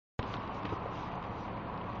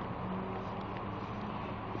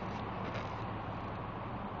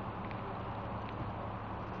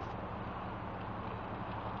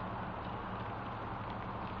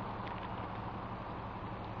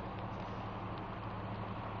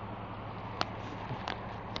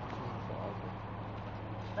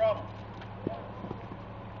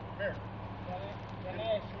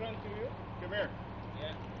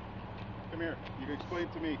explain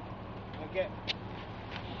to me. Okay.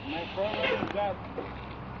 My problem is that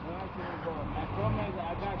my problem is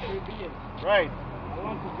I got 3 beers. Right. I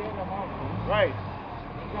want to get a home. Right.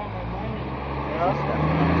 I got my money. Yeah.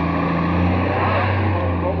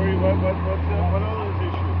 What other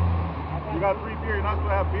issue? You got 3 beers. You're not supposed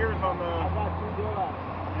to have beers on the. I got $2.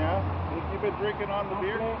 Yeah. You've been drinking on the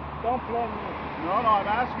beer. Don't play me. No, I'm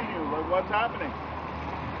asking you. Like, what's happening?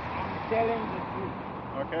 I'm telling the truth.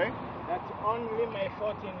 Okay. That's only my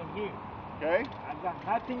fault in here. Okay. I got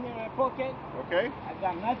nothing in my pocket. Okay. I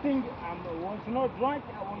got nothing. I was not drunk.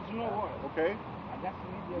 I was not what. Okay. I just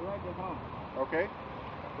need the right home. Okay.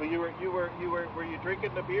 Well, were you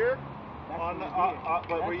drinking the beer? That's On the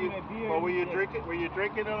beer. were you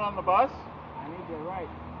drinking it on the bus? I need the right.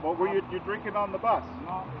 What were you drinking on the bus?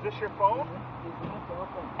 No. Is this your phone? It's not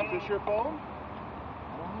open. Is this your phone?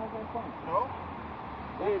 I don't have a phone. No.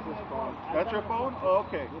 That's my phone. That's your phone? Oh,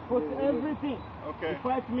 okay. You put everything. Okay. You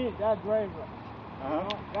fight me, that driver. Uh-huh. You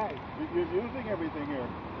know, guys. You're using everything here.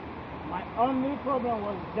 My only problem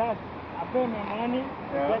was that I pay my money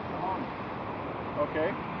to get home.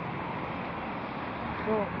 Okay.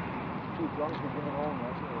 So, Too drunk to get home.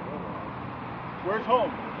 Where's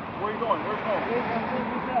home? Where are you going? Where's home?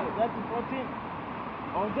 That's 14.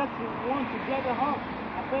 I just want to get home.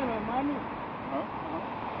 I pay my money. Huh?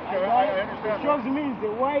 Okay, I understand. It shows me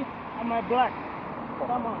the white and my black.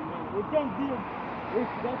 Come on, man. We can't deal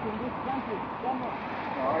with that in this country. Come on.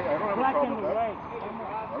 No, I don't have Black a problem and with that. white. Come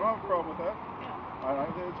on. I don't have a problem with that.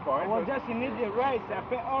 It's fine. I just need the rights. I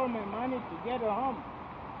pay all my money to get home.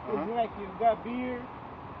 It's like you've got beer.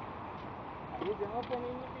 You can open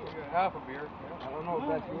any beer. You got half a beer. Yeah. I don't know if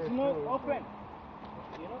that's yours. It's not open.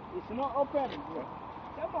 You know, it's not open.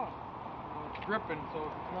 Come on. It's dripping, so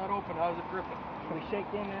if it's not open, how's it dripping? We're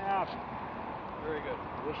shaking it up. Very good.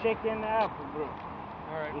 We're shaking it up, bro.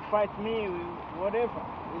 All right. You fight me, whatever.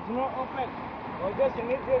 It's not open. I just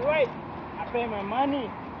need the right. I pay my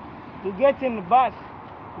money to get in the bus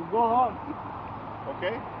to go home.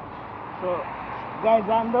 Okay. So, guys,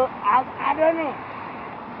 I don't know.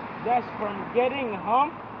 Just from getting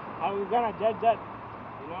home, how we gonna judge that?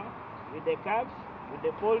 You know, with the cops, with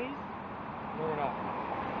the police. No, we're not.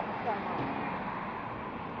 Come on.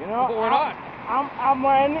 You know, But we're not. I'm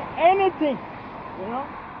anything. You know,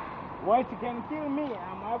 white can kill me.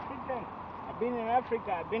 I'm African. I've been in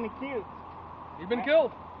Africa. I've been killed. You've been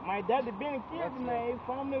killed. My dad has been killed. My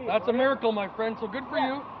family. That's a miracle, my friend. So good for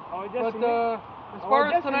you. But as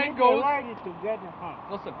far as tonight goes, to get home.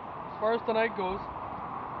 listen. As far as tonight goes,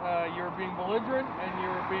 you're being belligerent and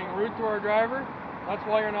you're being rude to our driver. That's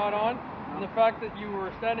why you're not on. And the fact that you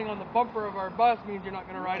were standing on the bumper of our bus means you're not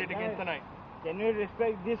going to ride it again tonight. Can you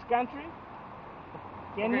respect this country?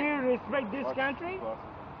 Can you respect this country?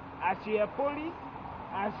 As your police,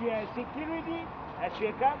 as your security, as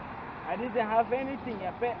your cop, I didn't have anything.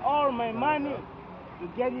 I paid all my money to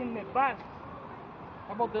get in the bus.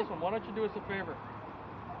 How about this one? Why don't you do us a favor?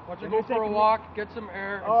 Why don't you go for a walk, get some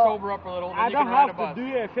air, and sober up a little, then I you can don't ride a have bus. to do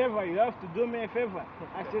you a favor. You have to do me a favor.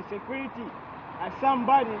 As a security, as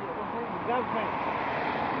somebody from the government,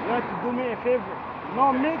 you have to do me a favor.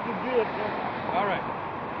 Not me to do a favor. All right.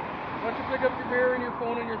 Why don't you pick up your beer and your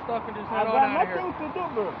phone and your stuff and just head on I out got of here? nothing to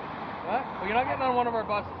do, bro. What? Well, you're not getting on one of our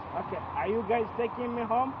buses. Okay, are you guys taking me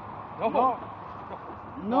home? No.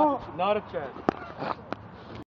 No. Not a chance.